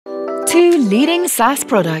Two leading SaaS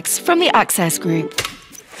products from the Access Group.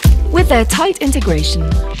 With their tight integration,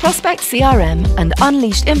 Prospect CRM and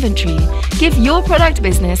Unleashed Inventory give your product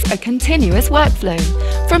business a continuous workflow,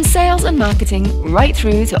 from sales and marketing right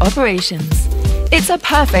through to operations. It's a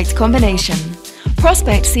perfect combination.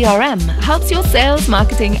 Prospect CRM helps your sales,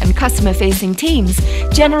 marketing and customer-facing teams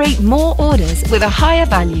generate more orders with a higher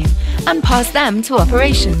value and pass them to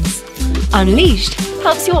operations. Unleashed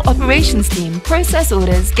helps your operations team process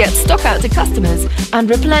orders, get stock out to customers and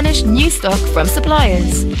replenish new stock from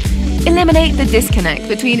suppliers. Eliminate the disconnect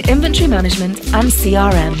between inventory management and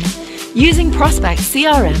CRM. Using Prospect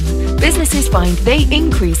CRM, businesses find they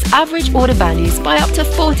increase average order values by up to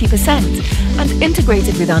 40%, and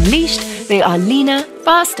integrated with Unleashed, they are leaner,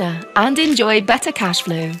 faster, and enjoy better cash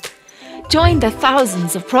flow. Join the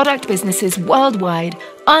thousands of product businesses worldwide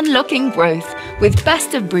unlocking growth with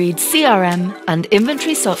best-of-breed CRM and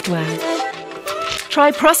inventory software.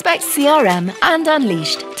 Try Prospect CRM and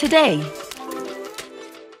Unleashed today.